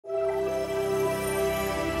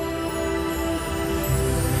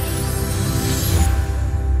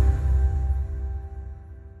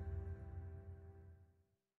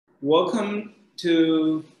Welcome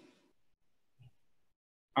to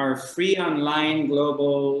our free online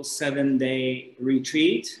global 7-day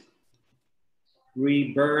retreat,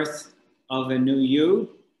 Rebirth of a New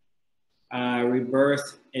You,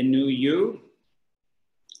 Rebirth a New You.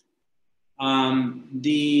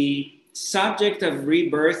 The subject of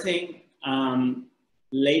rebirthing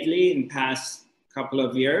lately in past couple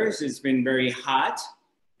of years has been very hot,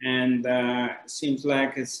 and seems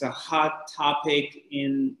like it's a hot topic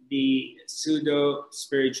in the pseudo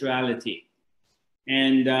spirituality.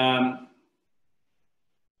 And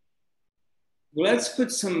let's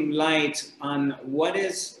put some light on what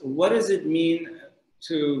does it mean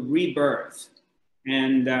to rebirth,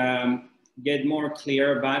 and get more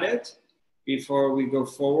clear about it before we go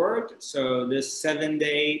forward. So this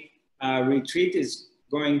 7-day retreat is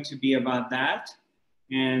going to be about that,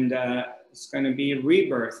 and it's going to be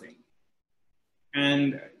rebirthing.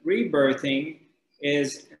 And rebirthing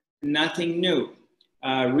is nothing new.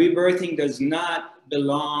 Rebirthing does not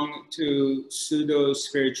belong to pseudo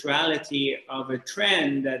spirituality of a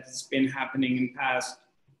trend that's been happening in past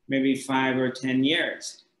maybe 5 or 10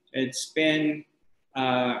 years. It's been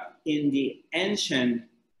in the ancient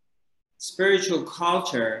spiritual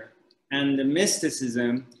culture and the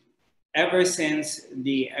mysticism ever since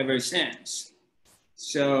the ever since.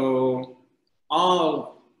 So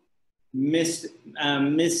all mystic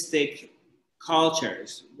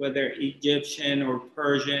cultures, whether Egyptian or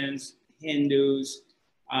Persians, Hindus,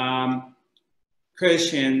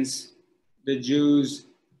 Christians, the Jews,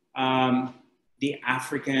 the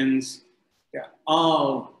Africans, they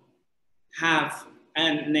all have,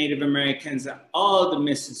 and Native Americans, all the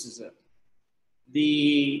mysticism,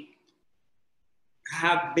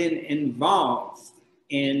 have been involved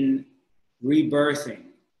in rebirthing.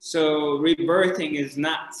 So rebirthing is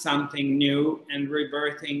not something new, and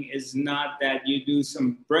rebirthing is not that you do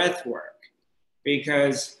some breath work,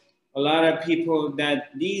 because a lot of people that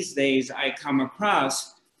these days I come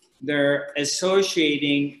across, they're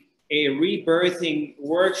associating a rebirthing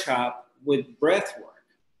workshop with breath work,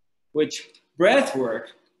 which breath work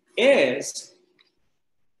is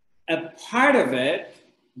a part of it,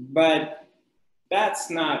 but that's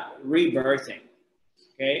not rebirthing,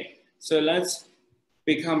 okay? So let's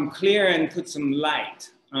become clear and put some light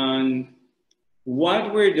on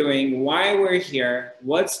what we're doing, why we're here,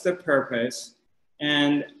 what's the purpose,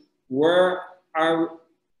 and where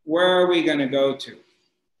are we going to go to?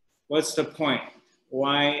 What's the point?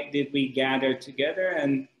 Why did we gather together,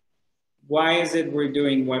 and why is it we're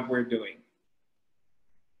doing what we're doing?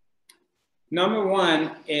 Number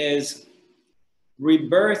one is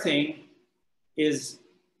rebirthing is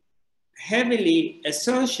heavily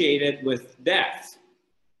associated with death.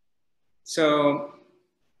 So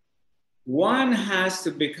one has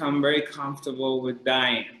to become very comfortable with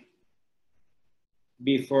dying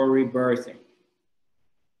before rebirthing.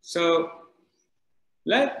 So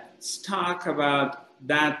let's talk about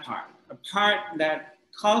that part, a part that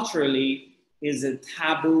culturally is a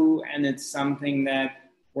taboo, and it's something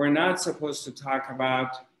that we're not supposed to talk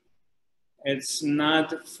about. It's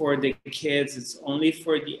not for the kids, it's only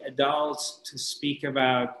for the adults to speak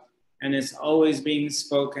about, and it's always being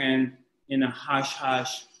spoken in a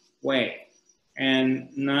hush-hush way and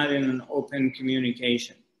not in an open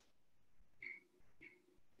communication.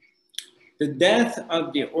 The death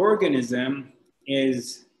of the organism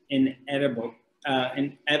is inevitable.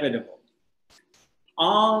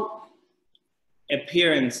 All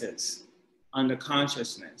appearances on the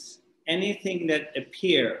consciousness, anything that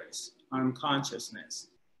appears on consciousness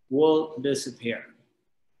will disappear.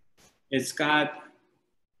 It's got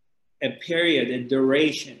a period, a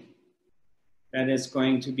duration that is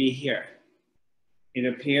going to be here. It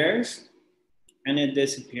appears and it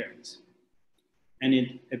disappears. And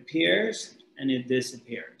it appears and it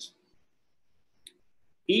disappears.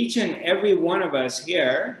 Each and every one of us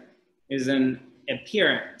here is an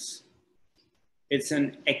appearance. It's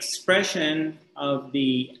an expression of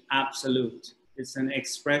the absolute. It's an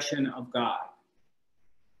expression of God.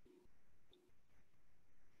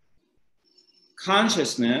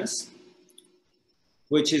 Consciousness,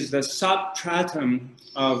 which is the substratum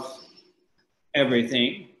of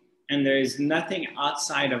everything, and there is nothing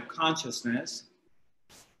outside of consciousness,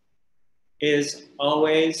 is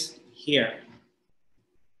always here.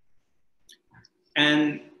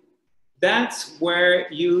 And that's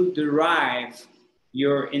where you derive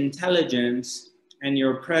your intelligence and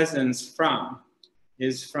your presence from,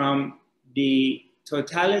 is from the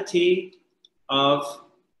totality of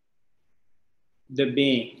the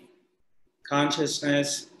being.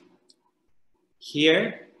 Consciousness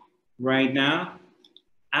here, right now,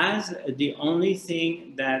 as the only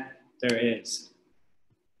thing that there is.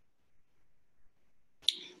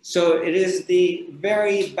 So it is the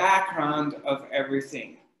very background of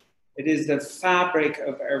everything. It is the fabric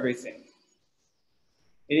of everything.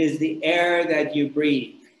 It is the air that you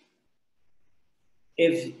breathe.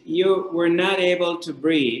 If you were not able to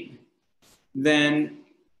breathe, then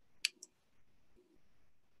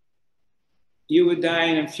you would die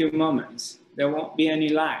in a few moments. There won't be any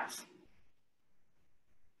life.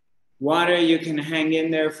 Water, you can hang in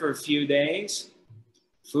there for a few days.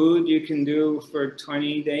 Food, you can do for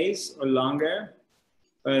 20 days or longer.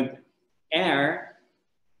 But air,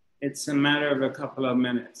 it's a matter of a couple of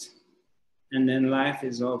minutes. And then life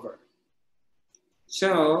is over.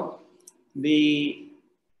 So,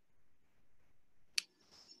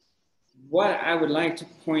 what I would like to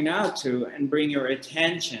point out to and bring your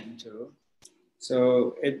attention to,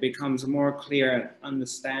 so it becomes more clear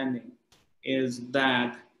understanding, is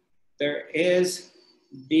that there is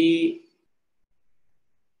the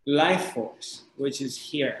life force, which is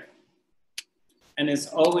here. And it's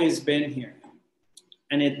always been here.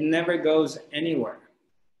 And it never goes anywhere.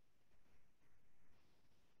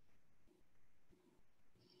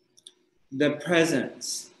 The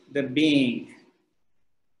presence, the being.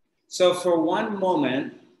 So for one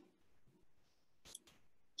moment,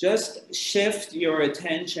 just shift your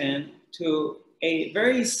attention to a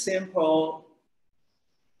very simple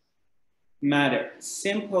matter,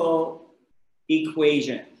 simple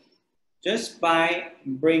equation, just by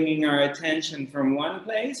bringing our attention from one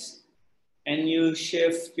place and you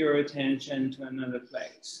shift your attention to another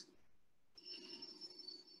place.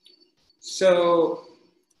 So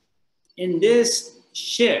in this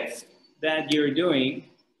shift that you're doing,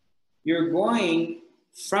 you're going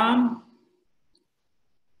from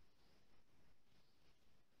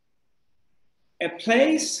a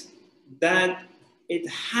place that it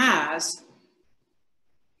has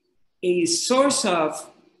a source of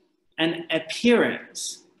an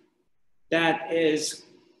appearance that is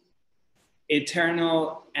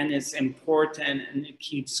eternal and it's important and it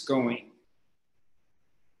keeps going.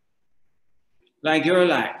 Like your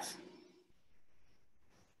life.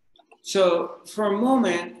 So for a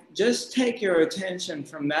moment, just take your attention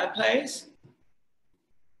from that place.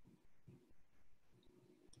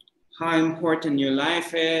 How important your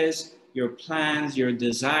life is, your plans, your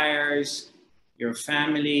desires, your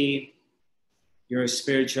family, your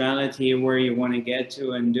spirituality, where you want to get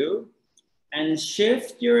to and do. And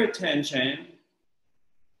shift your attention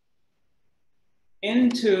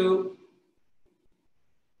into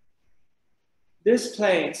this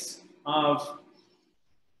place of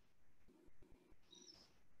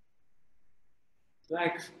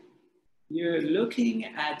like you're looking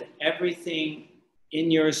at everything in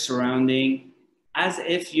your surrounding as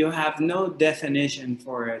if you have no definition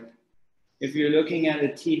for it. If you're looking at a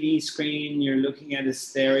TV screen, you're looking at a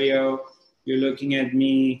stereo, you're looking at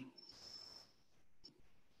me,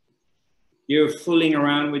 you're fooling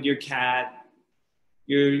around with your cat,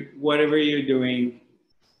 whatever you're doing,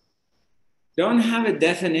 don't have a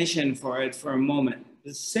definition for it for a moment.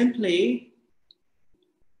 Just simply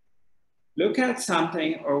look at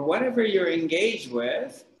something or whatever you're engaged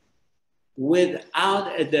with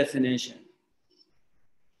without a definition.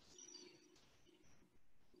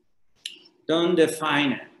 Don't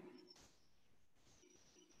define it.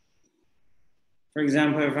 For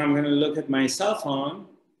example, if I'm going to look at my cell phone,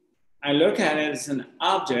 I look at it as an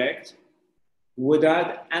object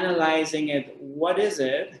without analyzing it. What is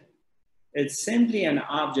it? It's simply an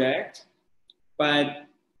object, but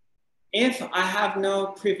if I have no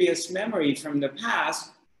previous memory from the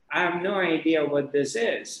past, I have no idea what this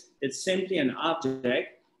is. It's simply an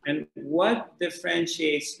object. And what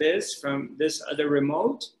differentiates this from this other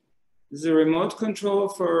remote? This is a remote control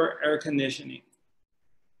for air conditioning.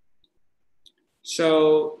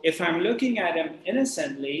 So if I'm looking at them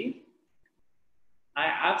innocently, I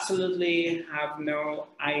absolutely have no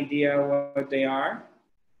idea what they are.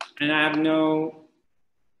 And I have no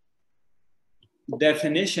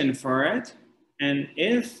definition for it. And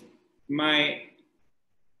if my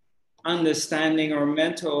understanding or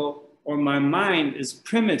mental or my mind is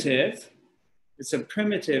primitive, it's a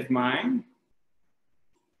primitive mind,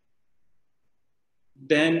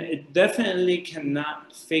 then it definitely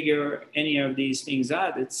cannot figure any of these things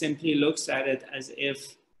out. It simply looks at it as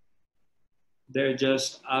if they're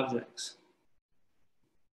just objects.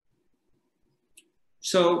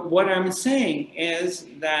 So what I'm saying is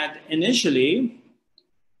that initially,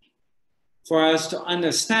 for us to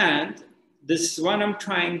understand, this is what I'm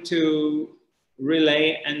trying to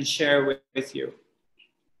relay and share with you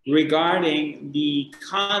regarding the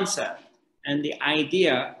concept and the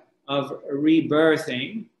idea of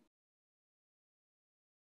rebirthing